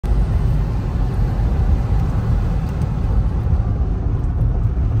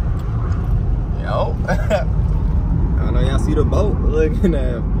see the boat looking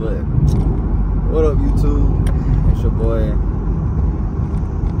at. But what up, YouTube? It's your boy.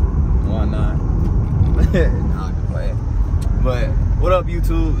 Why not? Nah, I'm just playing. But what up,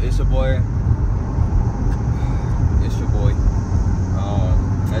 YouTube? It's your boy. It's your boy.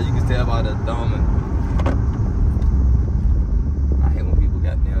 As you can tell by the thumb, I hate when people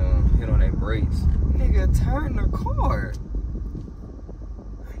got them hit on their brakes. Nigga, turn the car.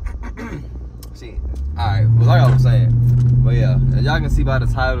 See, alright, well, like I was saying, but yeah, as y'all can see by the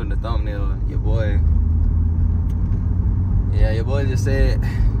title and the thumbnail, your boy just said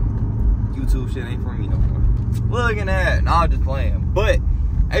YouTube shit ain't for me no more. Looking at it, nah, I'm just playing. But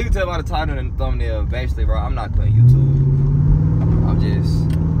as you can tell by the title and the thumbnail, basically, bro, I'm not playing YouTube. I'm just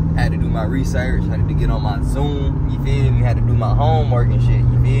had to do my research, had to get on my Zoom, you feel me? Had to do my homework and shit,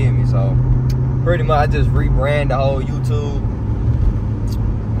 you feel me? So pretty much I just rebrand the whole YouTube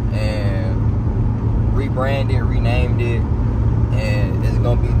and rebranded, renamed it, and it's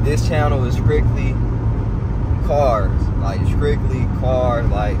gonna be, this channel is strictly cars, like strictly cars,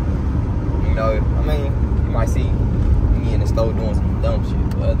 like, you know, I mean, you might see me in the store doing some dumb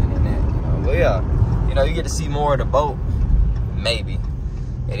shit, but other than that, you know, but yeah, you know, you get to see more of the boat, maybe,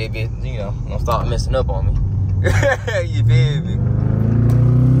 and it get, you know, don't start messing up on me. You feel me?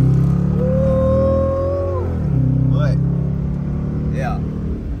 But yeah,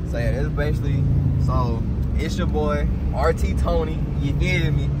 so yeah, it's basically, so it's your boy RT Tony, you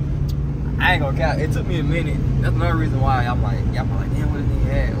feel me? I ain't gonna count, it took me a minute. That's another reason why I'm like, y'all probably like, damn, what is he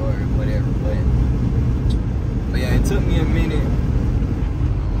at or whatever, but yeah, it took me a minute.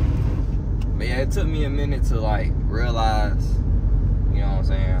 But yeah, it took me a minute to like realize, you know what I'm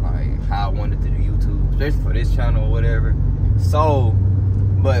saying, like how I wanted to do YouTube, especially for this channel or whatever. So,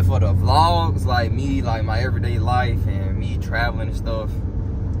 but for the vlogs, like me, like my everyday life and me traveling and stuff,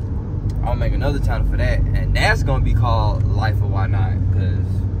 I'll make another channel for that, and that's gonna be called Life of Why Not, because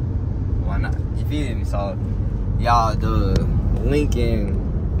why not? You feel me? So y'all, the link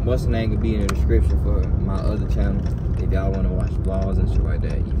and what's the name could be in the description for my other channel if y'all want to watch vlogs and shit like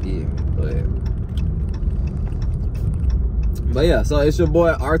that. You feel me? But yeah, so it's your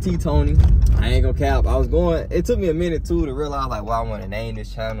boy RT Tony. I ain't gonna cap. I was going, it took me a minute too to realize like why I want to name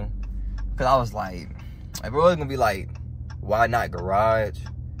this channel, because I was like bro, it's gonna be like Why Not Garage.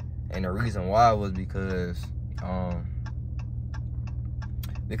 And the reason why was because 9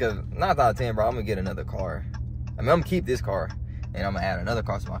 out of 10, bro, I'm gonna get another car. I mean, I'm gonna keep this car and I'm gonna add another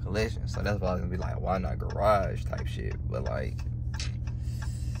car to my collection. So that's why I was gonna be like, why not garage type shit? But like,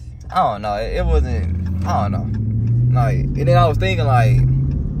 I don't know. It wasn't, I don't know. Like, and then I was thinking like,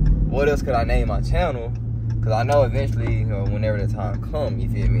 what else could I name my channel? Because I know eventually, you know, whenever the time comes, you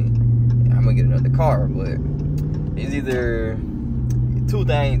feel me, I'm gonna get another car. But it's either two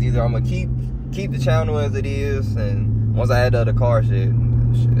things. Either I'm gonna keep the channel as it is, and once I add the other car shit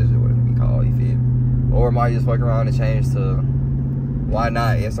is what it be called, you feel me? Or I might just fuck around and change to Why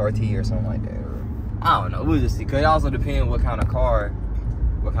Not SRT or something like that. Or, I don't know, we'll just see. Cause it also depends what kind of car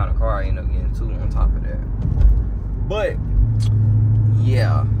I end up getting too on top of that. But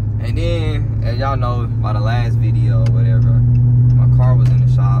yeah, and then as y'all know by the last video or whatever, my car was in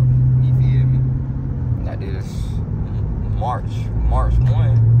the shop, you feel me? And I did this March 1.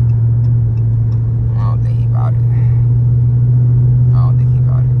 I don't think he got it. Oh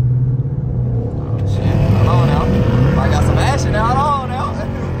shit, hold on now. I got some action now, hold on now.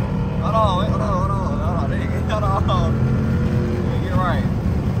 Hold on, nigga, hold on. Get right.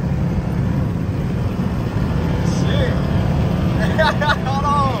 Shit. Hold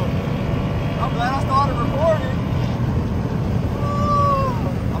on. I'm glad I started recording.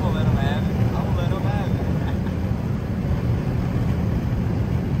 I'm gonna let him have it.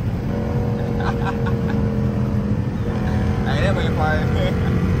 Hey, that man fire.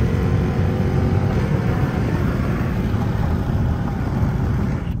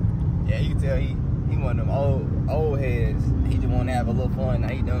 Yeah, you can tell he one of them old heads. He just want to have a little fun. Now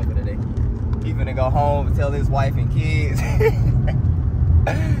he done for the day. He finna go home and tell his wife and kids.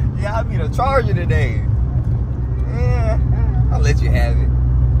 Yeah, I'll be the charger today. Yeah, I'll let you have it.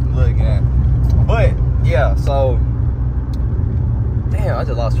 Look at it. But yeah, so damn, I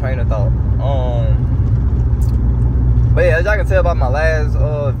just lost train of thought. But yeah, as y'all can tell by my last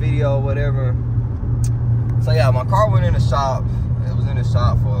video or whatever. So yeah, my car went in the shop. It was in the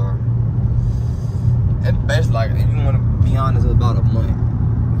shop for, at best, like, if you want to be honest, it was about a month.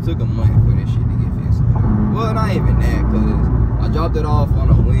 It took a month for this shit to get fixed. Well, not even that, because I dropped it off on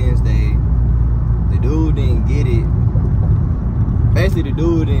a Wednesday. The dude didn't get it. Basically, the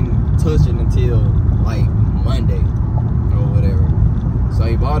dude didn't touch it until like Monday or whatever. So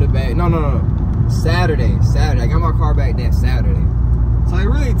he bought it back. No. Saturday. I got my car back that Saturday. So it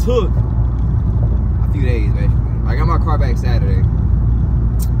really took a few days, basically. I got my car back Saturday.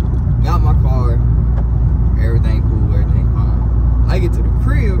 Got my car. Everything cool, everything fine. I get to the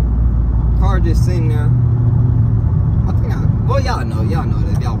crib. Car just sitting there. I think well, y'all know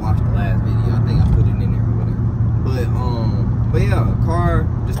that if y'all watched the last video. I think I put it in there or whatever. But yeah, car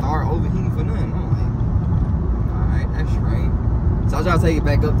just started overheating for nothing. I'm like, alright, that's strange. So I tried to take it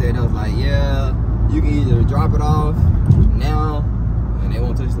back up there. They was like, yeah, you can either drop it off now, and they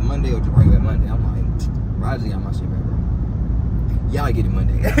won't touch the Monday, or just bring it back Monday. I'm like, bro, I just got my shit back, bro. Y'all get it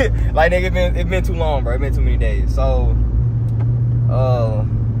Monday. Like, nigga, it been too long, bro. It been too many days. So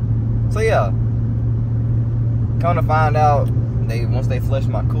yeah. Come to find out, once they flushed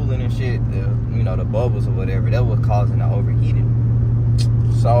my coolant and shit, you know, the bubbles or whatever, that was causing the overheating.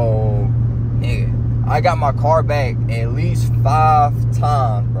 So, nigga, I got my car back at least 5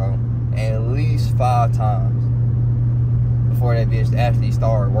 times, bro. At least 5 times before that bitch actually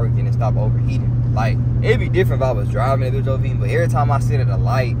started working and stopped overheating. Like, it'd be different if I was driving that bitch overheating, but every time I sit at a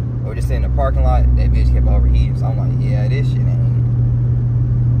light or just sit in the parking lot, that bitch kept overheating. So I'm like, yeah, this shit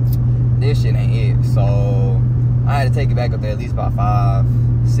ain't it. So I had to take it back up there at least about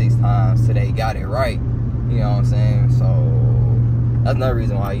 5-6 times till they got it right. You know what I'm saying? So that's another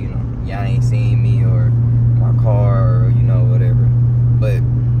reason why, you know, y'all ain't seen me or my car or, you know, whatever. But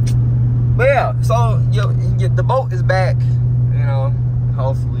yeah, so the boat is back, you know,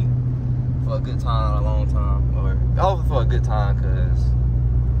 hopefully for a good time, a long time, or hopefully for a good time, cause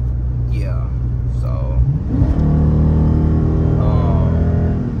yeah. So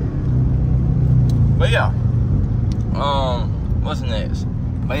but yeah, what's next?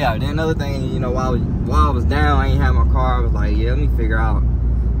 But yeah, then another thing, you know, while I was down, I ain't had my car. I was like, yeah, let me figure out,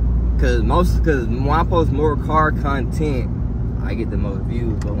 cause when I post more car content, I get the most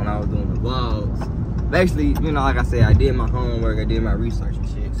views. But when I was doing the vlogs, basically, you know, like I said, I did my homework, I did my research and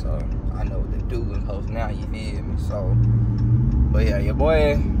shit, so I know what to do and post now. You feel me? So, but yeah, your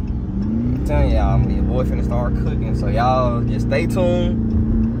boy, I'm telling y'all, your boy finna start cooking. So y'all just stay tuned.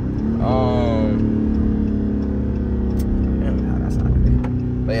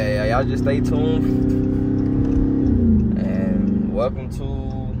 But yeah, y'all just stay tuned. And welcome to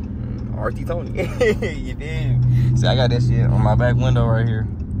RT Tony. You did. See, I got that shit on my back window right here.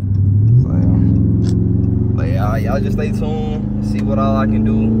 So yeah. But yeah, y'all just stay tuned. See what all I can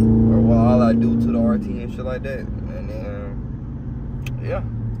do, or what all I do to the RT and shit like that. And then yeah.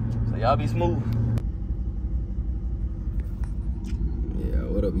 So y'all be smooth. Yeah,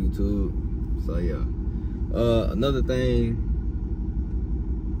 what up, YouTube? So yeah. Another thing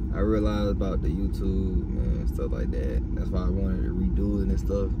I realized about the YouTube and stuff like that. That's why I wanted to redo it and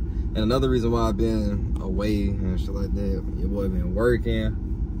stuff. And another reason why I've been away and shit like that, your boy been working.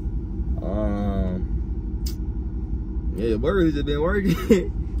 Yeah, your boy really just been working.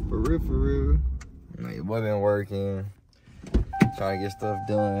 For real. Like, your boy been working, trying to get stuff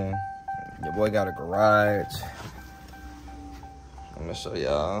done. Your boy got a garage. I'm gonna show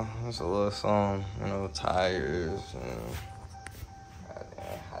y'all. It's a little song, you know, tires and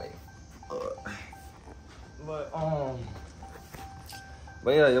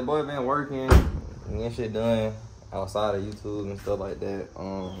but yeah, your boy been working and getting shit done outside of YouTube and stuff like that.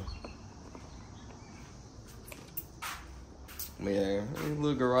 But yeah, a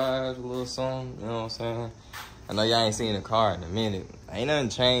little garage, a little something, you know what I'm saying? I know y'all ain't seen the car in a minute. Ain't nothing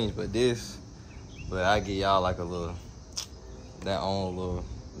changed but this. But I give y'all like a little, that own little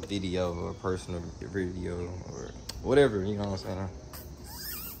video or personal video or whatever, you know what I'm saying?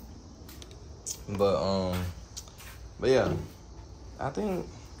 But yeah, I think,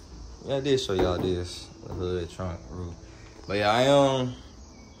 yeah, I did show y'all this, the hood, trunk, roof. But yeah, I am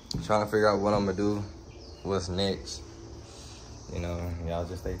trying to figure out what I'm gonna do, what's next. You know, y'all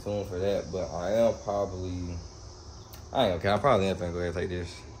just stay tuned for that. But I am probably, I ain't okay, I probably am gonna go ahead and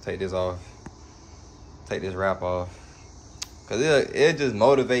take this off, take this wrap off. Cause it just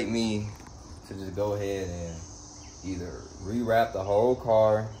motivate me to just go ahead and either rewrap the whole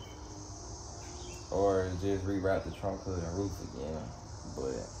car or just rewrap the trunk hood and roof again.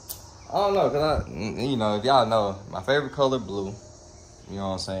 But I don't know, cause you know, if y'all know, my favorite color blue. You know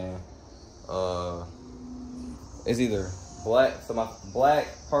what I'm saying? It's either black, so my black,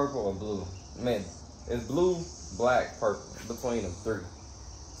 purple, or blue. Man, it's blue, black, purple, between them three.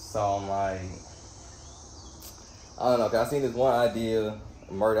 So I'm like, I don't know, cause I seen this one idea,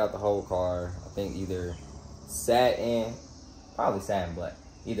 murder out the whole car. I think either satin, probably satin black.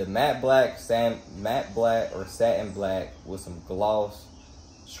 Either matte black, or satin black with some gloss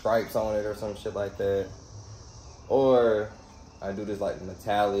stripes on it or some shit like that. Or I do this like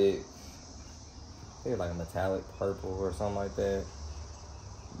metallic I think like a metallic purple or something like that.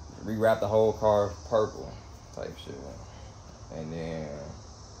 Rewrap the whole car purple type shit. And then,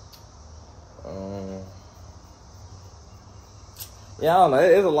 yeah, I don't know.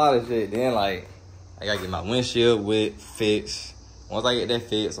 It's a lot of shit. Then, like, I gotta get my windshield fixed. Once I get that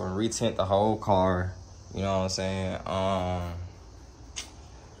fixed, I'm gonna retint the whole car. You know what I'm saying?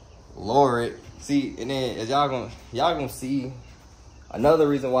 Lower it. See, and then as y'all gonna see another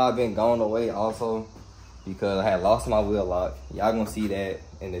reason why I've been going away also, because I had lost my wheel lock. Y'all gonna see that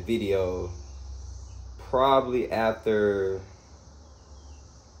in the video probably after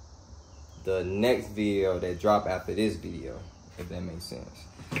the next video that drop after this video, if that makes sense.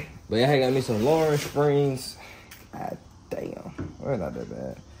 But yeah, I got me some lowering springs. God damn, well, not that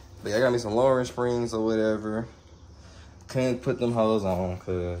bad. But yeah, I got me some lowering springs or whatever. Couldn't put them hoes on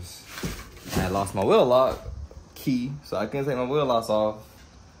because I had lost my wheel lock key, so I couldn't take my wheel locks off.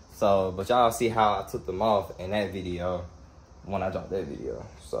 So, but y'all see how I took them off in that video when I dropped that video.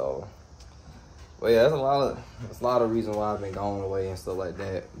 So, but yeah, that's a lot of reasons why I've been going away and stuff like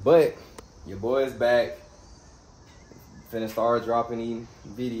that. But your boy is back. Finna start dropping these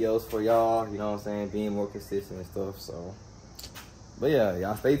videos for y'all, you know what I'm saying, being more consistent and stuff. So, but yeah,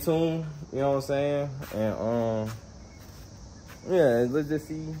 y'all stay tuned, you know what I'm saying, and yeah, let's just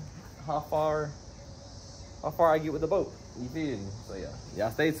see how far I get with the boat. You feel me? So yeah,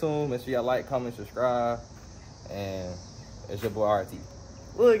 y'all stay tuned. Make sure y'all like, comment, subscribe, and it's your boy RT.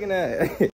 Looking at it.